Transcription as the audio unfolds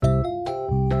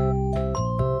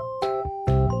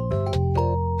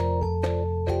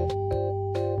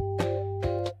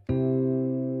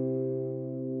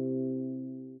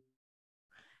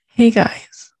Hey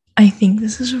guys, I think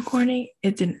this is recording.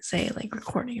 It didn't say like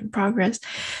recording in progress,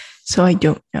 so I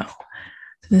don't know.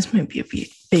 So this might be a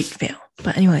big fail.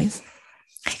 But anyways,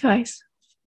 hey guys,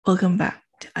 welcome back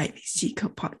to IBC Co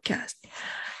Podcast.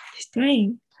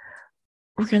 Today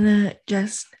we're gonna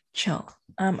just chill.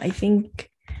 I think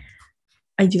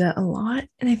I do that a lot,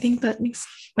 and I think that makes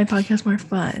my podcast more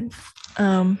fun.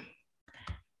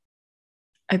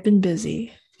 I've been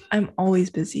busy. I'm always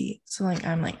busy, so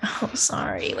I'm like, oh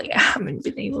sorry, I haven't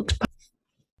been able to.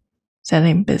 Said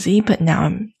I'm busy, but now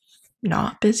I'm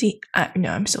not busy.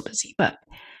 No, I'm still busy, but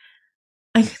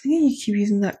I think you keep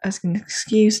using that as an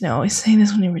excuse. Now I always say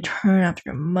this when I return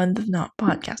after a month of not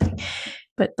podcasting.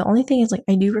 But the only thing is,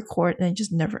 I do record and I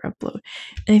just never upload,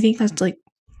 and I think that's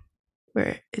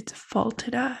where it's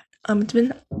faulted at. It's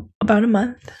been about a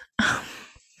month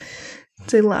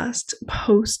since I last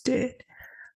posted.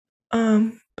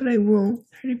 But I will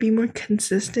try to be more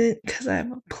consistent because I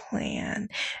have a plan.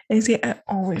 And I say I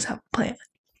always have a plan,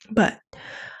 but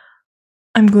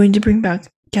I'm going to bring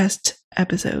back guest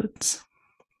episodes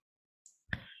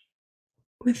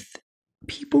with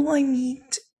people I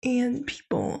meet and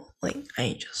people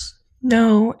I just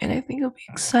know, and I think it'll be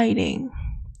exciting.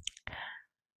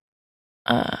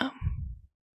 Yeah,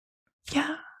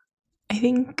 I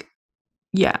think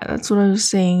that's what I was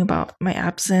saying about my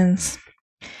absence.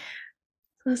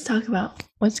 Let's talk about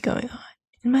what's going on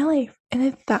in my life, and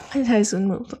if that ties in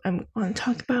with what I'm going to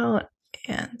talk about.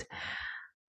 And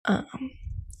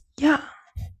yeah,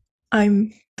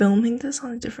 I'm filming this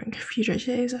on a different computer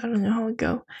today, so I don't know how it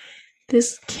go.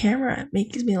 This camera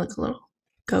makes me look a little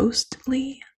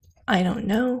ghostly. I don't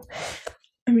know.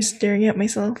 I'm just staring at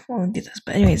myself while I do this.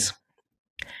 But anyways,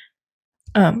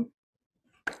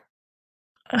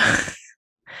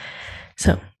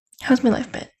 so how's my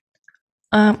life been?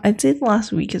 I'd say the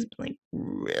last week has been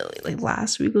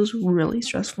last week was really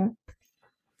stressful.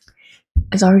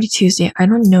 It's already Tuesday. I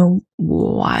don't know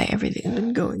why everything's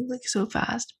been going so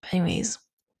fast. But anyways,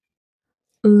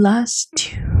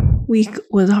 last week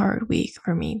was a hard week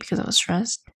for me because I was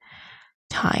stressed,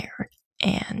 tired,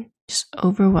 and just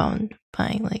overwhelmed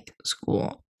by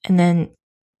school. And then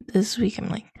this week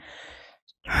I'm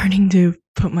starting to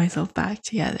put myself back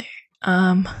together.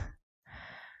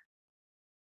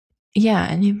 Yeah,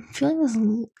 and I'm feeling this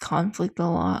conflict a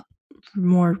lot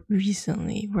more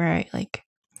recently where I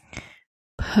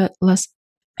put less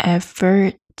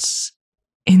efforts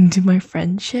into my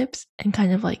friendships and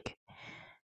and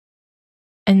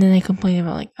then I complain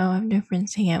about oh, I have no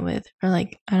friends to hang out with, or I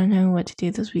don't know what to do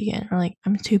this weekend, or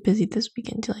I'm too busy this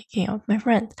weekend to hang out with my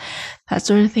friends, that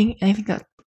sort of thing. And I think that's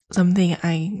something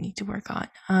I need to work on.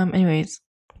 Anyways,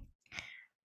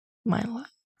 my life.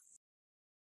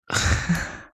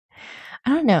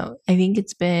 I don't know. I think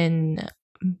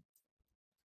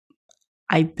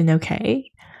I've been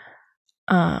okay.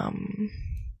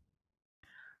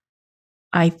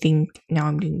 I think now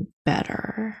I'm doing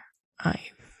better.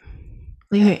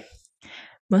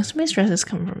 Most of my stresses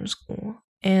come from school,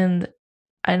 and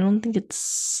I don't think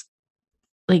it's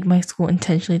my school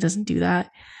intentionally doesn't do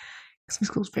that, because my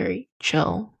school's very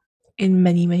chill in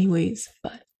many ways.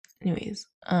 But anyways,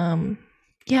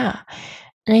 yeah,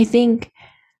 and I think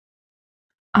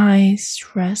I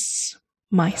stress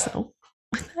myself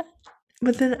with that,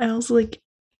 but then I also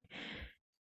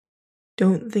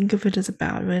don't think of it as a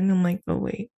bad one. I'm oh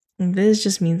wait, this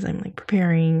just means I'm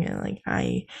preparing, and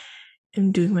I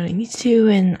am doing what I need to,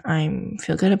 and I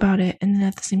feel good about it. And then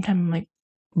at the same time I'm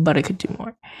but I could do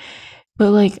more.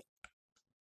 But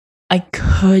I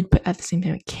could, but at the same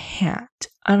time I can't.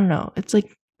 I don't know. It's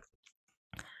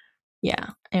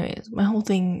yeah. Anyways, my whole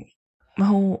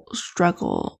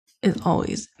struggle is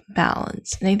always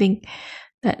balance. And I think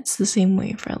that's the same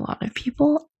way for a lot of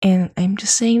people. And I'm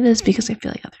just saying this because I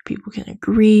feel like other people can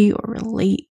agree or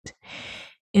relate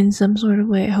in some sort of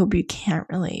way. I hope you can't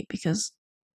relate, because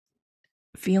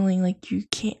feeling you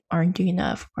aren't doing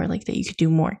enough, or that you could do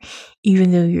more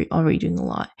even though you're already doing a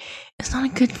lot, it's not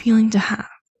a good feeling to have.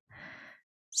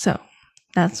 So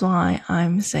that's why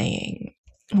I'm saying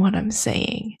what I'm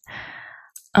saying.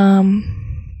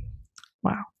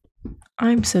 Wow,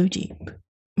 I'm so deep.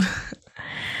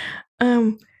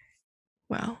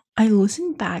 Wow, I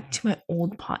listened back to my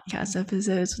old podcast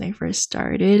episodes when I first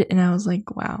started, and I was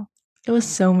wow, it was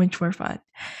so much more fun.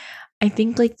 I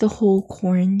think the whole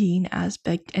quarantine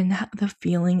aspect and the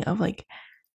feeling of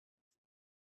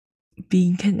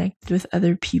being connected with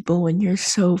other people when you're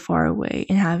so far away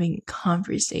and having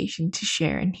conversation to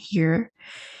share and hear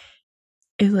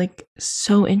is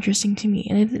so interesting to me.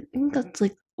 And I think that's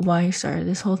why I started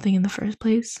this whole thing in the first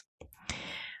place.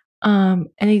 And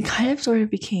it kind of sort of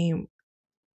became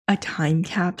a time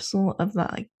capsule of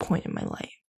that like point in my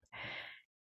life.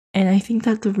 And I think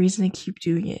that's the reason I keep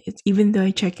doing it. It's even though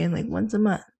I check in like once a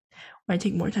month, or I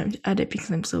take more time to edit because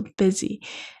I'm so busy,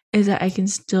 is that I can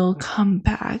still come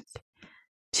back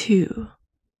to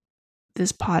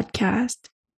this podcast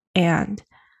and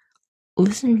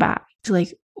listen back to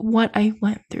like what I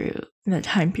went through in that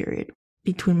time period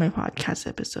between my podcast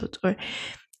episodes, or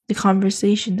the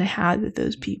conversations I had with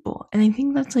those people. And I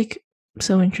think that's like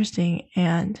so interesting,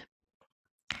 and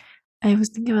I was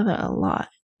thinking about that a lot.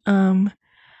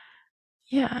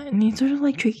 Yeah, and it's sort of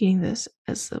like treating this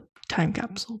as a time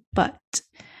capsule, but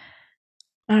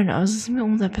I don't know. I was listening to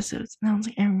old episodes and I was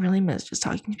like, I really miss just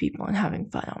talking to people and having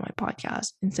fun on my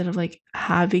podcast instead of like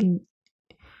having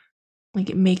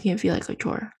like making it feel like a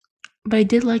chore. But I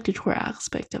did like the chore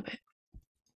aspect of it.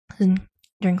 And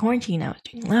during quarantine, I was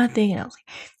doing nothing and I was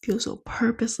like, feel so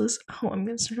purposeless. Oh, I'm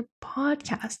gonna start a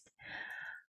podcast.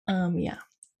 Yeah.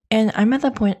 And I'm at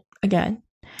that point again,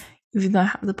 even though I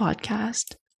have the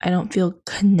podcast, I don't feel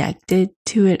connected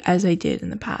to it as I did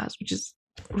in the past, which is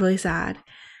really sad.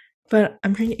 But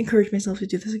I'm trying to encourage myself to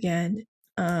do this again.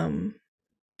 And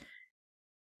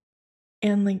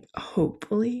like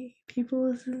hopefully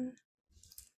people listen.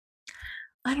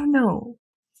 I don't know.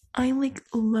 I like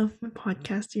love my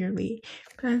podcast dearly,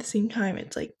 but at the same time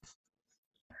it's like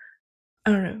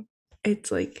I don't know.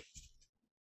 It's like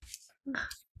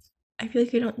I feel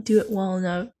like I don't do it well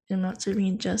enough and I'm not serving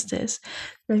it justice.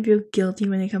 And I feel guilty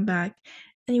when I come back.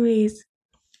 Anyways,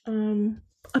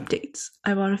 updates.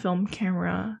 I bought a film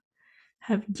camera.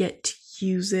 Have yet to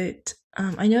use it.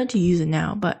 I know how to use it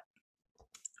now, but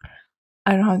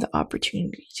I don't have the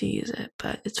opportunity to use it,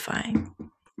 but it's fine.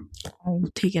 I'll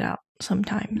take it out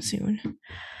sometime soon.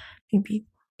 Maybe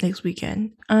next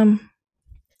weekend. I'm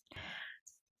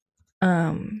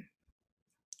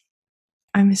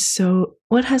so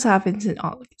what has happened since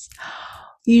August?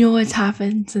 You know what's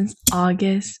happened since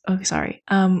August? Oh, sorry.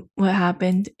 What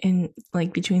happened in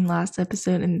like between last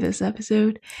episode and this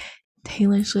episode?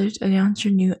 Taylor Swift announced her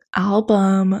new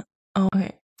album. Oh,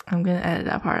 okay. I'm gonna edit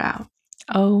that part out.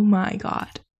 Oh my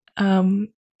god.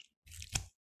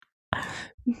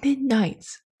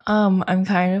 Midnights. I'm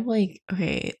kind of like,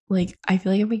 okay, like I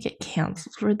feel like I would get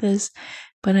canceled for this,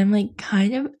 but I'm like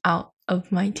kind of out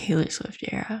of my Taylor Swift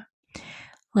era.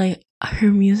 Like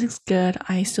her music's good.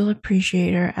 I still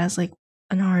appreciate her as like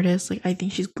an artist. Like I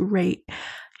think she's great.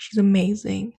 She's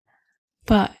amazing.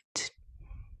 But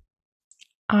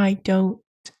I don't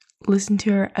listen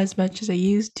to her as much as I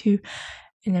used to,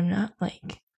 and I'm not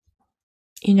like,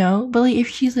 you know, but like if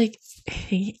she's like,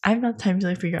 hey, I have not time to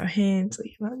like figure out hints,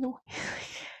 like I don't know.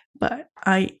 But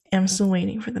I am still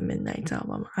waiting for the Midnights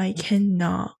album. I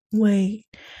cannot wait.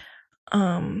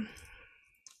 Doesn't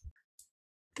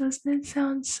it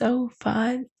sound so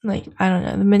fun? Like I don't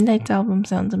know, the Midnights album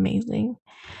sounds amazing.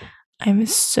 I'm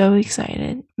so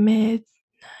excited.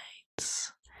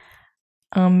 Midnights.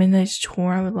 Midnight's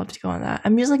tour. I would love to go on that.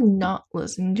 I'm just like not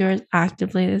listening to it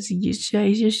actively as I used to.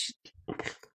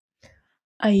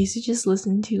 I used to just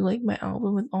listen to like my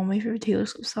album with all my favorite Taylor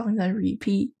Swift songs on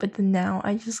repeat, but then now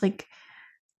I just like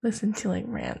listen to like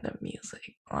random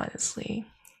music, honestly.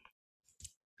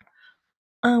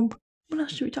 What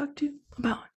else should we talk to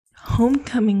about?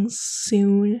 Homecoming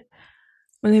soon.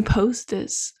 When I post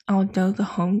this, I'll know the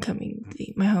homecoming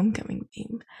theme, my homecoming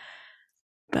theme.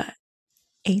 But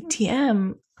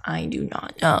ATM, I do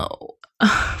not know.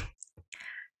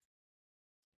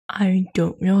 I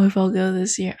don't know if I'll go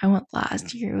this year. I went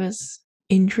last year. It was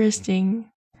interesting.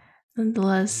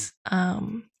 Nonetheless, I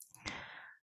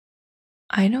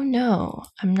don't know.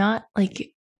 I'm not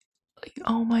like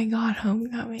oh my god,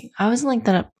 homecoming. I wasn't like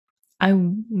that. I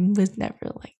was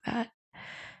never like that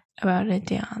about a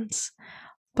dance.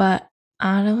 But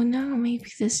I don't know. Maybe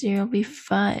this year will be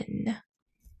fun.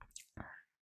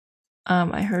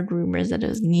 I heard rumors that it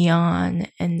was neon,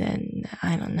 and then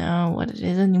I don't know what it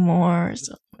is anymore.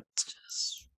 So it's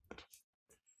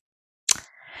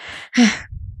just,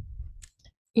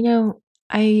 you know,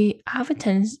 I have a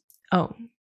tendency. Oh,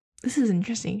 this is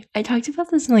interesting. I talked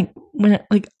about this in, like when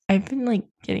like I've been like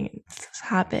getting into this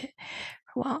habit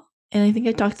for a while, and I think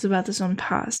I talked about this on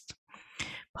past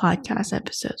podcast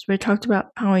episodes where I talked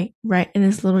about how I write in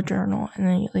this little journal and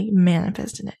then like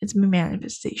manifest in it. It's my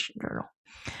manifestation journal.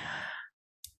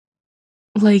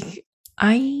 Like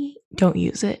I don't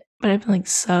use it, but I've been like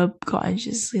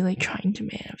subconsciously like trying to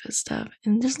manifest stuff,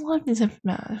 and there's a lot of things I'm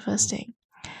manifesting.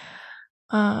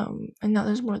 And now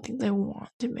there's more things I want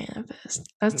to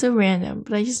manifest. That's so random,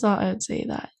 but I just thought I would say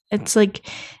that. It's like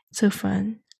so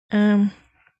fun.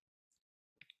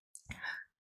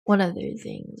 what other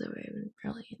things have I been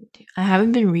really into? I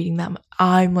haven't been reading that much.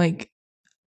 I'm like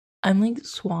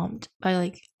swamped by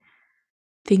like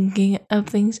thinking of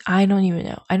things. I don't even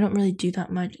know. I don't really do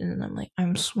that much, and then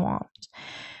I'm swamped.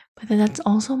 But then that's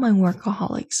also my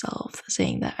workaholic self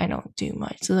saying that I don't do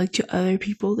much. So like to other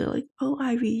people, they're like, "Oh,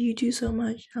 Ivy, you do so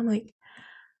much." I'm like,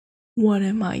 "What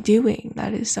am I doing?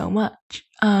 That is so much."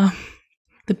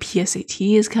 The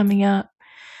PSAT is coming up.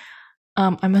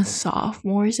 I'm a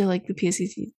sophomore, so like the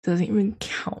PSAT doesn't even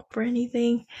count for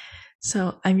anything.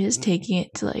 So I'm just taking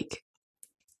it to like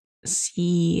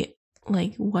see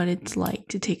like what it's like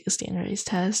to take a standardized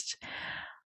test.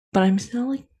 But I'm still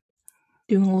like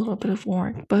doing a little bit of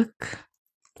workbook,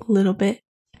 a little bit.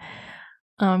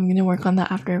 I'm gonna work on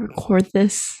that after I record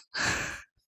this.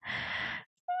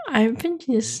 I've been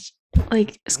just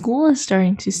like school is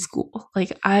starting to school.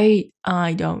 Like I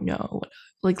don't know.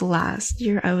 Like last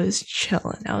year I was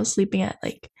chilling. I was sleeping at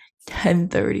like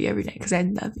 10:30 every night because I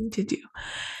had nothing to do.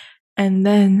 And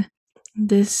then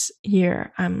this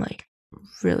year I'm like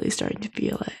really starting to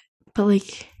feel it. But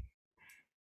like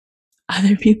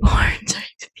other people aren't starting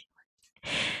to feel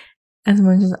it as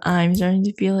much as I'm starting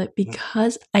to feel it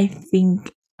because I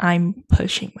think I'm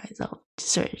pushing myself to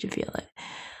start to feel it.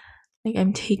 Like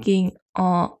I'm taking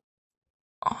all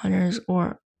honors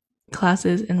or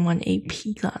classes in one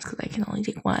AP class because I can only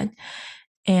take one,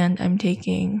 and I'm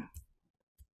taking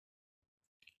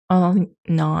all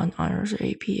non-honors or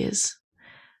AP is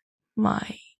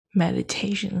my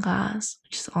meditation class,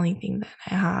 which is the only thing that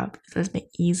I have. That's my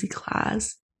easy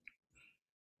class.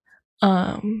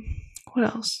 What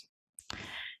else?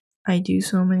 I do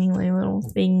so many like little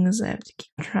things I have to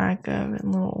keep track of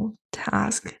and little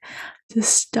tasks to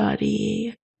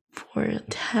study for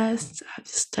tests. I have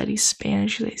to study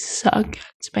Spanish because I suck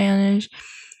at Spanish.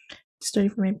 Study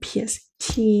for my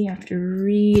PSAT. I have to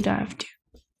read. I have to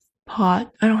I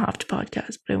don't have to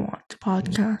podcast, but I want to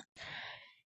podcast.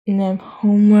 And then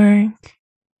homework.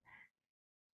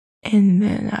 And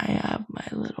then I have my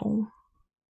little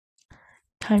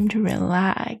time to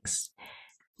relax,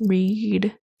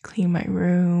 read, clean my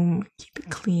room, keep it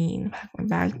clean, pack my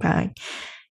backpack,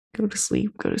 go to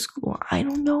sleep, go to school. I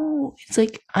don't know. It's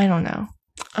like, I don't know.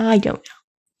 I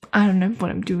don't know if what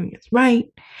I'm doing is right.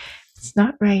 It's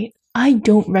not right. I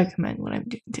don't recommend what I'm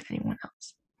doing to anyone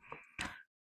else.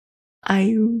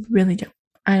 I really don't.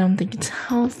 I don't think it's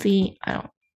healthy.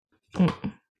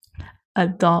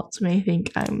 Adults may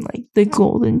think I'm like the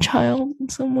golden child in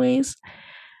some ways,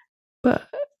 but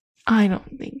I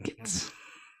don't think it's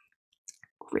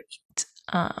great.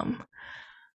 Oh,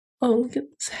 look at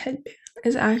this headband.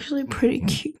 It's actually pretty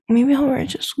cute. Maybe I'll wear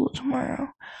it to school tomorrow.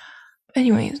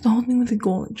 Anyways, the whole thing with the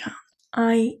golden child.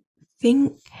 I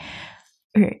think,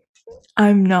 okay,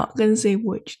 I'm not gonna say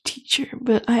which teacher,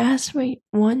 but I asked my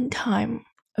one time.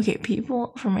 Okay,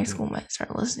 people from my school might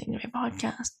start listening to my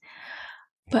podcast,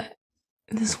 but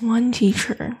this one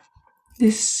teacher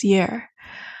this year,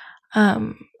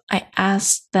 I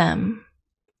asked them,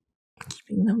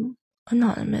 keeping them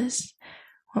anonymous,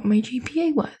 what my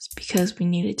GPA was because we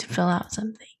needed to fill out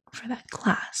something for that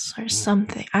class or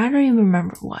something. I don't even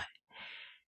remember what.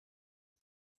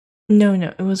 No,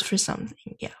 it was for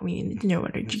something. Yeah, we needed to know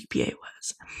what our GPA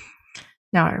was.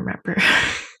 Now I remember.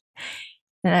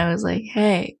 And I was like,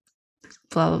 hey,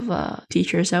 blah, blah, blah,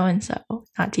 teacher so and so.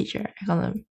 Not teacher, I call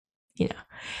them, you know.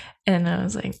 And I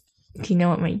was like, do you know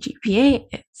what my GPA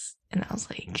is? And I was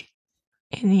like,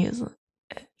 and he was like,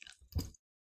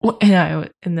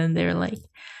 and then they were like,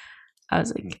 I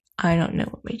was like, I don't know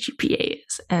what my GPA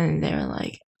is. And they were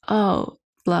like, oh,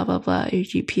 blah, blah, blah, your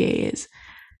GPA is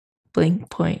blank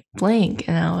point blank.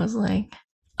 And I was like,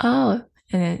 oh.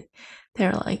 And then they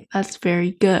were like, that's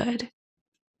very good.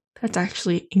 That's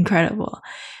actually incredible.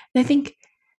 And I think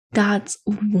that's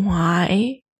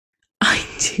why I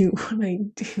do what I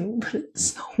do, but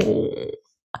it's so.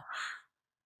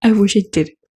 I wish I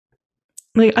did.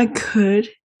 Like, I could,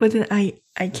 but then I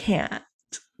can't.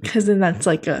 Because then that's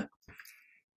like I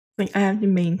have to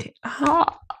maintain.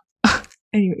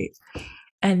 Anyways,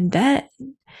 and then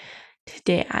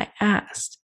today I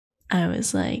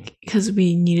was like, because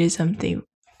we needed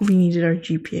our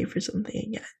GPA for something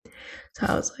again. So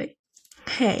I was like,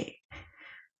 hey,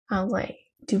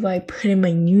 do I put in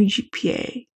my new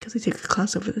GPA because I took a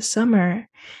class over the summer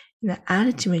and I add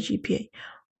it to my GPA,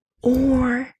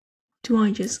 or do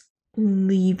I just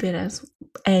leave it as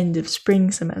end of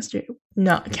spring semester,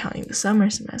 not counting the summer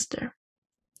semester?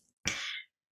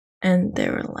 And they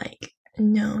were like,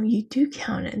 no, you do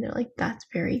count it. And they're like, that's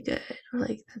very good. Or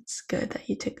like, that's good that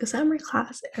you took a summer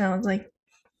class. And I was like,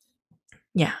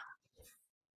 yeah.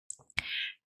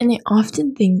 And I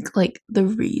often think like the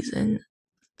reason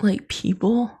like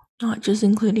people, not just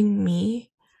including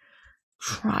me,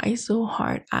 try so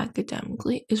hard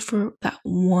academically is for that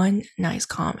one nice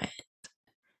comment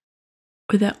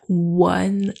or that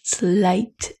one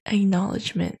slight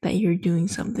acknowledgement that you're doing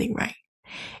something right.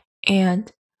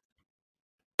 And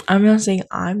I'm not saying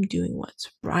I'm doing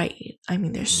what's right. I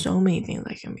mean, there's so many things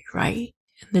that can be right.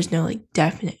 And there's no like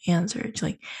definite answer to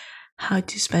like how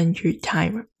to spend your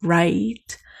time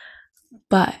right.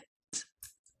 But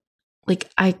like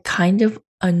I kind of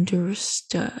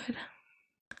understood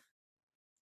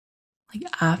like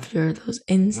after those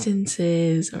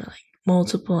instances or like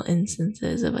multiple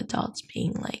instances of adults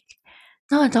being like,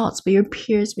 not adults, but your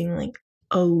peers being like,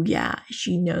 oh yeah,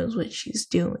 she knows what she's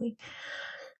doing,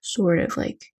 sort of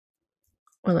like,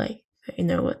 or like they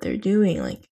know what they're doing.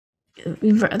 Like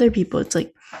for other people, it's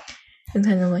like, it's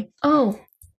kind of like, oh,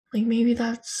 like maybe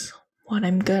that's what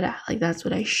I'm good at, like that's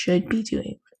what I should be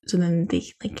doing. So then they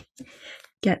like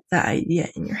get that idea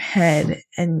in your head,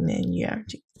 and then you have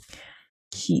to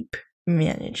keep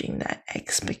managing that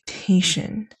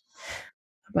expectation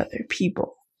of other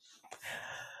people.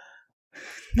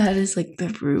 That is like the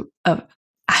root of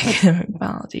academic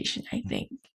validation, I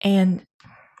think. And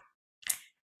I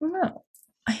don't know,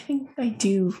 I think I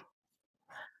do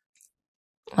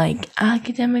like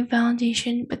academic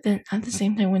validation, but then at the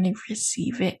same time, when I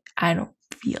receive it, I don't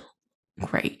feel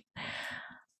great.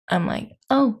 I'm like,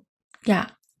 oh, yeah,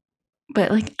 but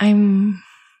like I'm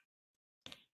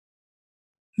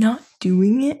not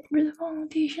doing it for the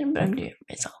validation, but I'm doing it for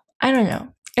myself. I don't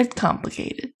know. It's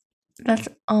complicated. That's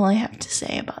all I have to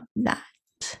say about that.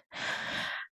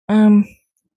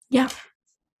 Yeah.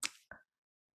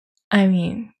 I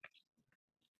mean,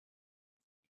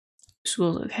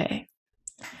 school's okay.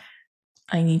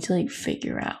 I need to like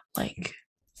figure out like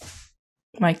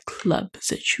my club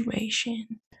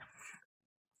situation.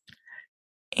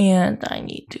 And I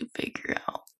need to figure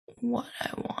out what I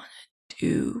want to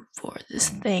do for this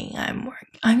thing I'm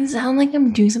working. I sound like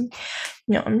I'm doing something.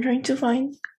 No, I'm trying to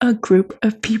find a group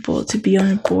of people to be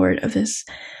on board of this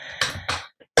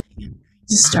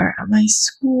to start at my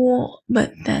school,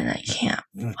 but then I can't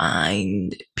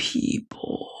find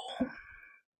people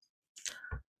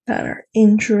that are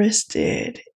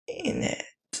interested in it.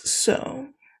 So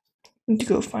I need to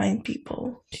go find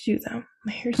people to do them.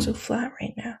 My hair's so flat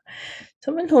right now.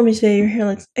 Someone told me today your hair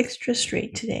looks extra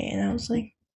straight today, and I was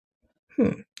like,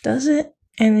 does it?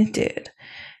 And it did.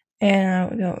 And I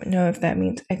don't know if that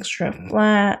means extra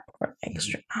flat or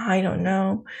extra, I don't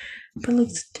know, but it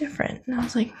looks different. And I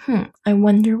was like, I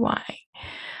wonder why.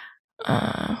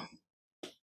 I'm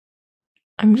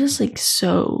just like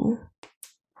so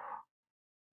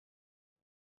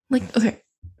like, okay,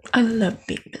 I love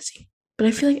being busy, but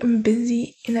I feel like I'm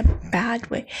busy in a bad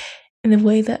way, in a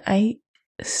way that I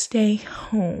stay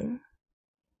home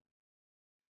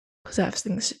because I have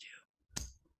things to do.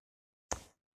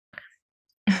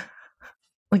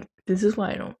 Like, this is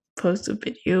why I don't post a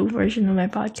video version of my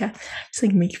podcast. Just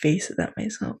like make faces at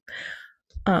myself.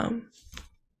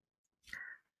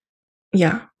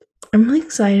 Yeah, I'm really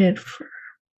excited for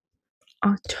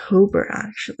October,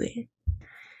 actually.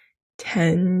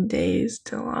 10 days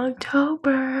till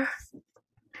October.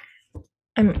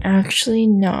 I'm actually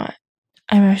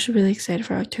really excited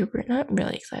for October. Not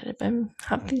really excited, but I'm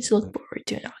happy to look forward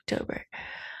to in October.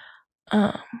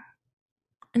 And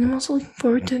I'm also looking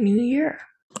forward to the new year.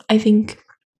 I think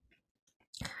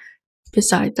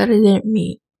besides that I didn't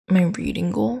meet my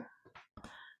reading goal,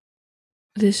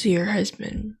 this year has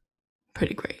been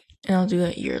pretty great. And I'll do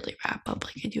a yearly wrap up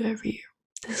like I do every year.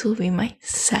 This will be my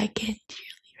second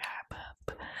yearly wrap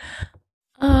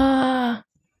up.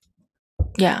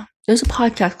 Yeah, there's a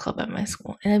podcast club at my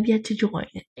school, and I've yet to join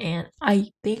it, and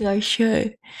I think I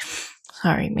should.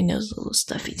 Sorry, my nose is a little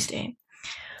stuffy today.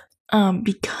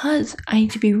 Because I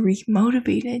need to be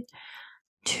remotivated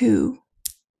to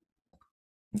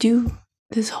do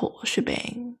this whole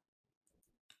shebang.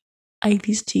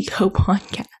 IVSTCO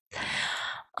podcast.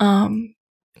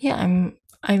 Yeah,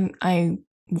 I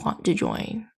want to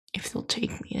join if they'll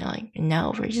take me. Like,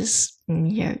 no,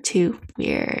 you're too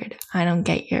weird. I don't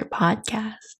get your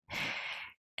podcast.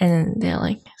 And they're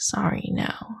like, sorry,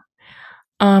 no.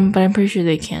 But I'm pretty sure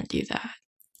they can't do that.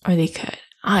 Or they could.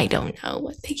 I don't know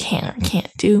what they can or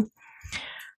can't do.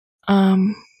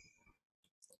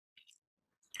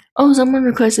 Oh, someone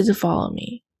requested to follow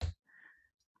me.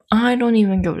 I don't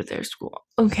even go to their school.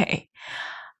 Okay.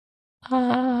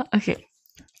 Okay.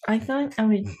 I thought I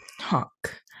would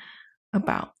talk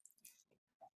about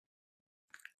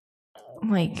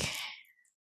like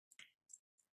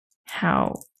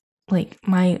how like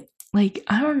my like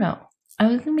I don't know. I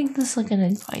was gonna make this like an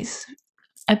advice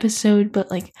episode, but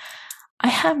like I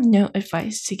have no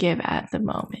advice to give at the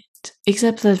moment,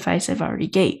 except the advice I've already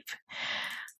gave.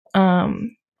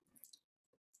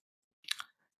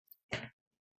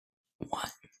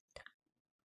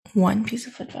 One piece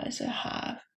of advice I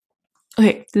have.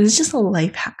 Okay, this is just a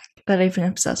life hack that I've been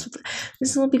obsessed with.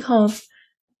 This will be called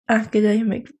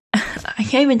academic. I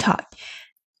can't even talk.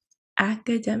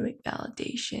 Academic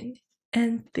validation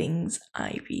and things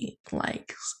Ivy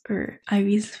likes, or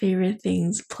Ivy's favorite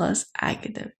things plus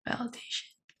academic validation.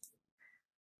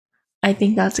 I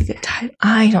think that's a good title.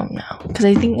 I don't know, because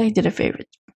I think I did a favorite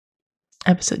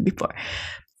episode before.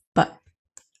 But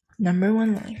number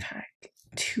one life hack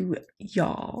to you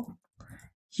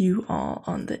all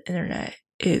on the internet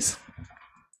is,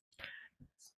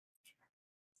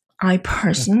 I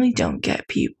personally don't get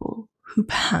people who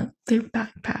pack their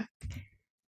backpack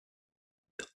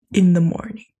in the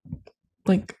morning.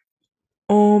 Like,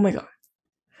 oh my god.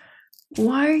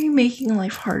 Why are you making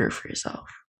life harder for yourself?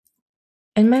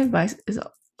 And my advice is,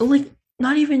 like,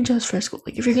 not even just for school.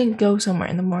 Like, if you're gonna go somewhere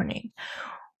in the morning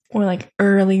or like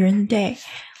earlier in the day,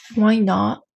 why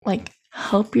not like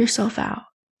help yourself out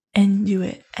and do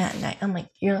it at night? I'm like,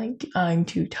 you're like, I'm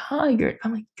too tired.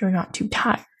 I'm like, you're not too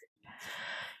tired.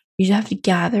 You just have to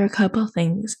gather a couple of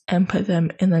things and put them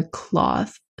in a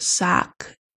cloth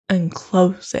sack and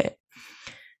close it,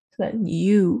 so that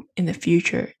you in the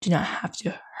future do not have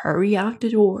to hurry out the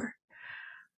door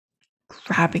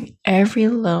grabbing every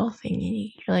little thing you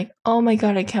need. You're like, oh my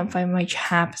god, I can't find my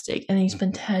chapstick, and then you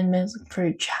spend 10 minutes looking for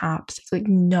your chapstick. Like,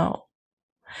 no.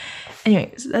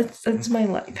 Anyways, that's my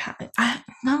life hack.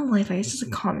 Not a life hack, it's just a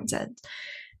common sense.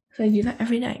 So I do that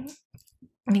every night.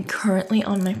 And currently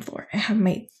on my floor, I have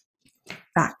my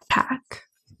backpack,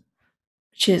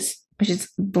 which is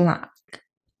black.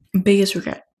 Biggest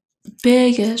regret.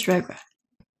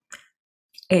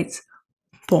 It's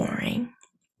boring.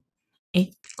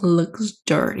 It looks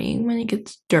dirty when it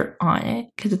gets dirt on it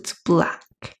because it's black.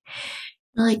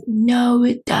 You're like, no,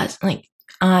 it doesn't. Like,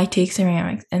 I take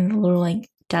ceramics and the little like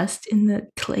dust in the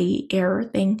clay air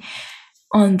thing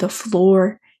on the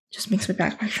floor just makes my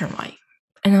backpack turn white.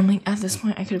 And I'm like, at this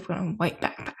point, I could have gotten a white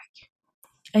backpack.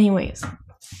 Anyways,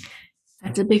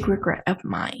 that's a big regret of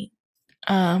mine.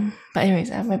 But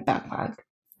anyways, I have my backpack,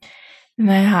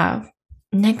 and I have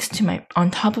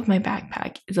on top of my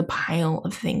backpack is a pile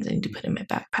of things I need to put in my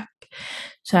backpack.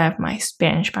 So I have my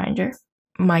Spanish binder,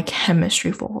 my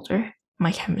chemistry folder,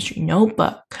 my chemistry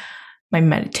notebook, my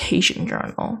meditation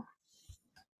journal,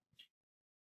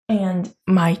 and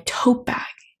my tote bag.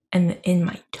 And in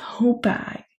my tote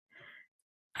bag,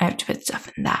 I have to put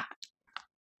stuff in that.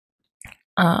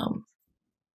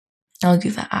 I'll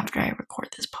do that after I record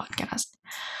this podcast.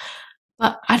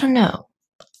 But I don't know.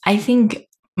 I think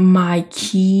my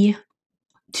key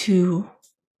to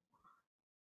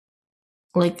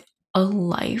like a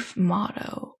life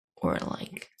motto, or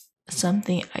like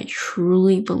something I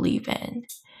truly believe in,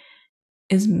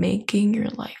 is making your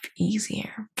life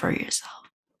easier for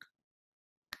yourself.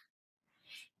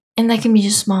 And that can be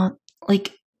just small,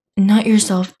 like not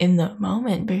yourself in the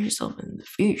moment, but yourself in the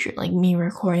future. Like me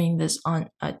recording this on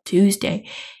a Tuesday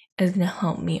is gonna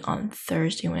help me on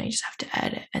Thursday when I just have to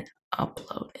edit and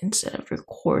upload instead of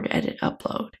record, edit,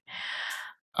 upload.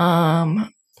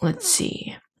 Let's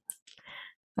see.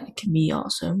 That can be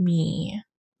also me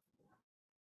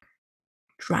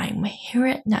drying my hair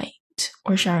at night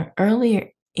or showering earlier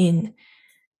in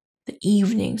the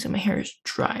evening so my hair is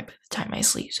dry by the time I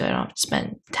sleep, so I don't have to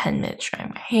spend 10 minutes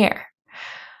drying my hair.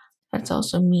 That's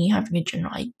also me having a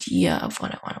general idea of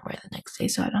what I want to wear the next day,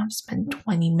 so I don't have to spend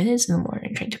 20 minutes in the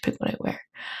morning trying to pick what I wear.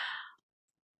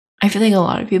 I feel like a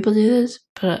lot of people do this,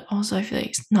 but also I feel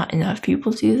like not enough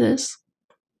people do this.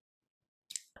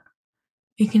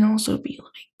 It can also be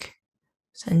like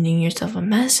sending yourself a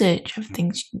message of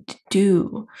things you need to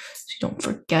do so you don't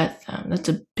forget them. That's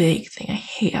a big thing. I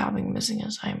hate having missing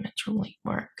assignments or late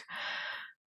work.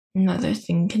 Another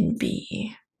thing can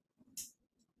be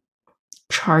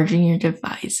charging your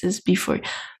devices before.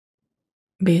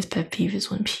 Biggest pet peeve is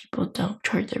when people don't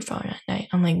charge their phone at night.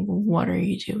 I'm like, what are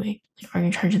you doing? Like, are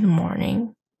you charging in the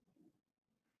morning?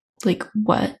 Like,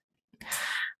 what?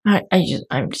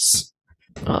 I'm just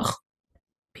ugh.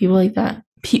 People like that.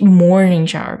 Morning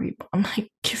shower people. I'm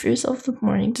like, give yourself the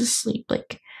morning to sleep.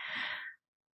 Like,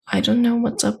 I don't know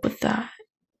what's up with that.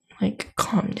 Like,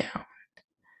 calm down.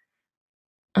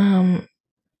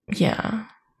 Yeah.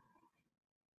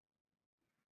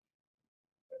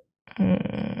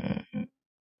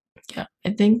 Yeah,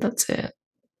 I think that's it.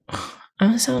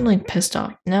 I sound like pissed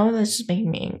off. Now that's just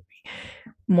making me angry.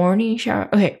 Morning shower.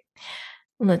 Okay,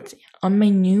 let's see. On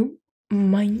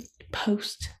my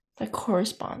post that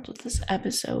corresponds with this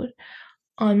episode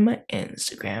on my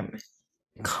Instagram.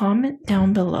 Comment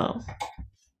down below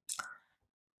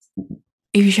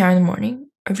if you shower in the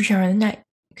morning or if you shower in the night,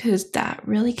 because that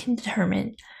really can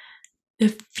determine the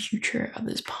future of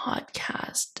this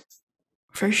podcast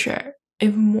for sure.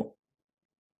 If more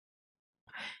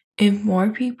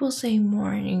people say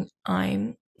morning,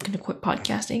 I'm gonna quit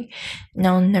podcasting and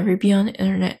I'll never be on the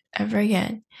internet ever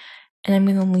again. And I'm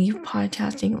gonna leave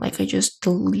podcasting like I just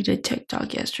deleted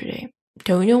TikTok yesterday.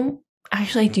 Don't know.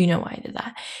 Actually, I do know why I did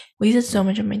that. I wasted so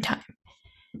much of my time.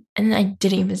 And then I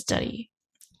didn't even study.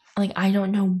 Like, I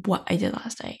don't know what I did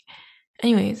last night.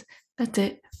 Anyways, that's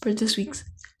it for this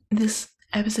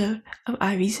episode of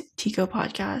Ivy's Tico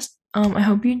podcast. I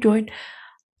hope you enjoyed.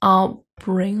 I'll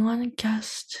bring on a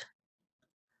guest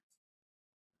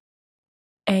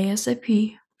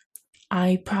ASAP.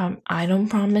 I don't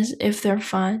promise if they're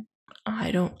fun.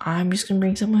 I'm just gonna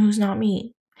bring someone who's not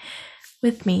me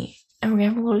with me, and we're gonna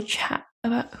have a little chat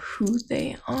about who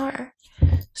they are.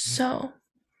 So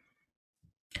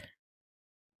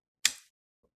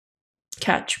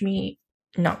catch me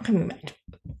not coming back.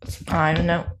 I don't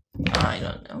know.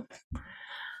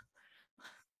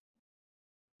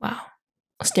 Wow.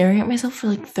 Staring at myself for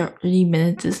like 30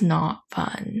 minutes is not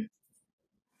fun.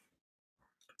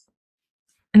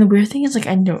 And the weird thing is, like,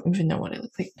 I don't even know what I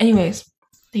look like. Anyways,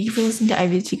 thank you for listening to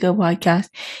Ivy Tico podcast.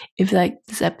 If you like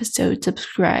this episode,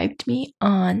 subscribe to me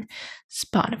on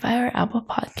Spotify or Apple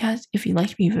Podcasts. If you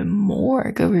like me even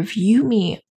more, go review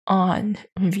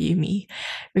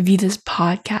this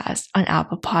podcast on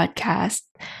Apple Podcasts.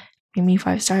 Give me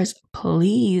 5 stars,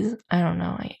 please. I don't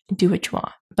know. Do what you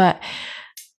want. But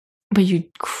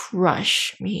you'd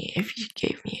crush me if you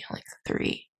gave me like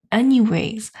 3.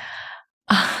 Anyways,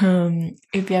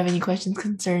 if you have any questions,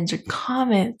 concerns, or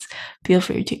comments, feel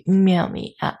free to email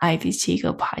me at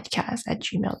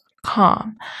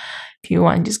ivyseagopodcast@gmail.com. If you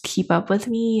want to just keep up with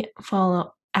me,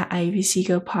 follow at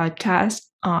ivyseagopodcast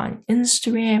on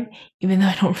Instagram. Even though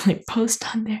I don't really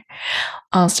post on there,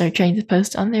 I'll start trying to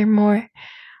post on there more.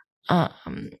 If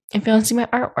you want to see my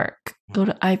artwork, go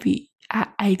to Ivy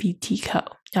Tico,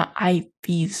 not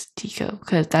Ivy's Tico,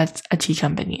 because that's a tea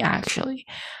company actually.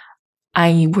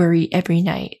 I worry every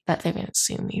night that they're gonna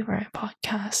sue me for my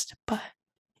podcast, but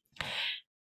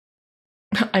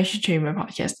I should change my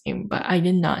podcast name, but I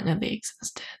did not know they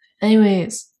existed.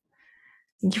 Anyways,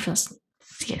 thank you for listening.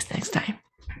 See you guys next time.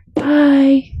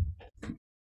 Bye.